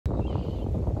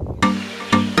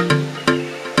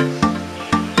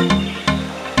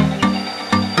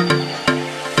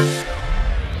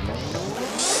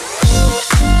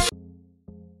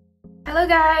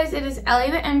guys, it is Ellie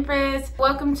the Empress.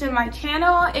 Welcome to my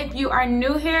channel. If you are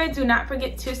new here, do not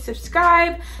forget to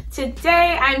subscribe.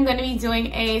 Today I'm going to be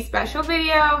doing a special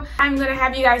video. I'm going to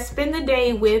have you guys spend the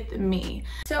day with me.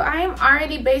 So I am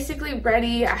already basically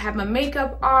ready. I have my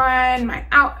makeup on, my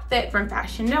outfit from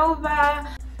Fashion Nova.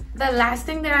 The last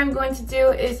thing that I'm going to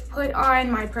do is put on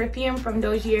my perfume from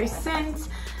Dossier scent.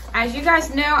 As you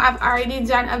guys know, I've already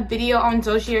done a video on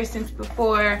Dossier scents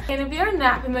before. And if you're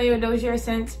not familiar with Dossier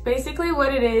scents, basically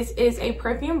what it is a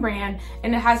perfume brand,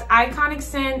 and it has iconic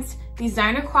scents,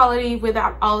 designer quality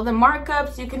without all of the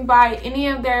markups. You can buy any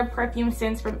of their perfume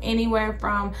scents from anywhere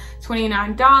from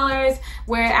 $29,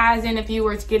 whereas if you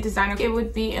were to get designer, it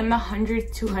would be in the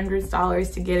 $100s,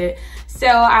 $200s to get it. So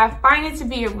I find it to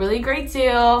be a really great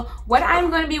deal. What I'm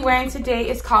going to be wearing today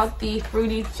is called the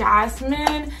Fruity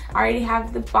Jasmine. I already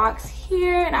have the box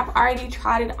here and I've already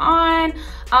tried it on.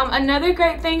 Another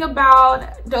great thing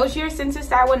about Dossier scents is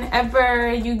that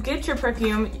whenever you get your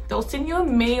perfume, they'll send you a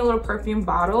mini little perfume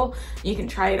bottle. You can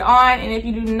try it on, and if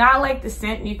you do not like the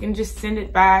scent, you can just send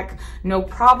it back, no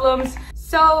problems.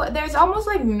 So there's almost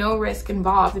like no risk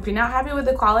involved. If you're not happy with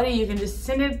the quality, you can just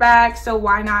send it back. So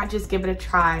why not just give it a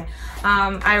try?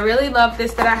 I really love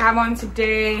this that I have on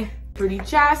today. Fruity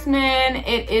Jasmine.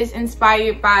 It is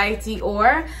inspired by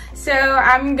Dior. So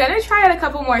I'm gonna try out a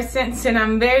couple more scents and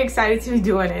I'm very excited to be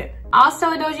doing it.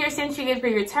 Also, Dossier scents you get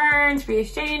free returns, free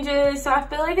exchanges, so I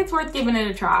feel like it's worth giving it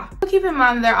a try. Keep in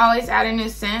mind they're always adding new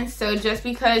scents, so just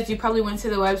because you probably went to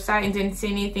the website and didn't see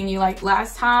anything you liked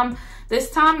last time, this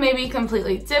time may be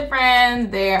completely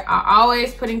different. They are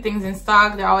always putting things in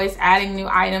stock, they're always adding new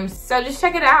items, so just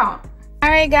check it out.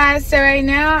 Alright guys, so right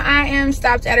now I am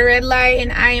stopped at a red light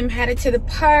and I am headed to the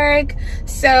park.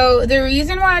 So the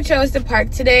reason why I chose the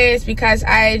park today is because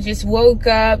I just woke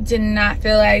up, did not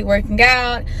feel like working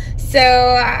out. So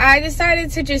I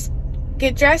decided to just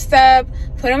get dressed up,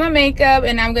 put on my makeup,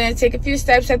 and I'm going to take a few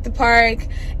steps at the park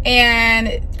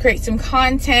and create some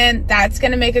content that's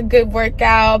going to make a good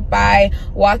workout by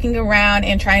walking around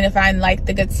and trying to find like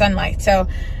the good sunlight. So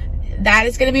that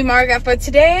is going to be my workout for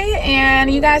today,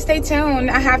 and you guys stay tuned.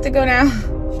 I have to go now.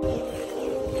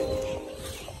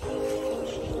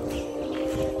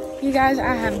 You guys,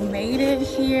 I have made it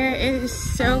here. It is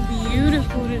so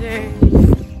beautiful today.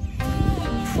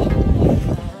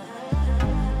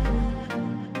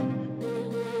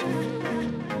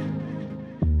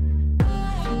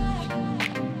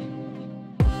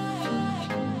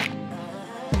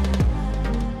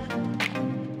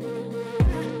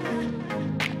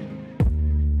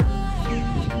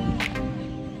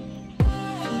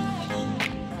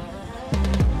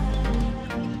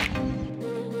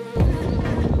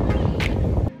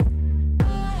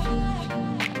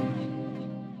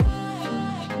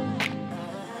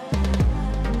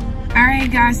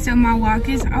 Alright guys, so my walk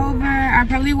is over. I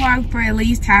probably walked for at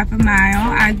least half a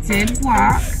mile. I did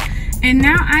walk, and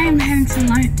now I am heading to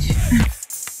lunch.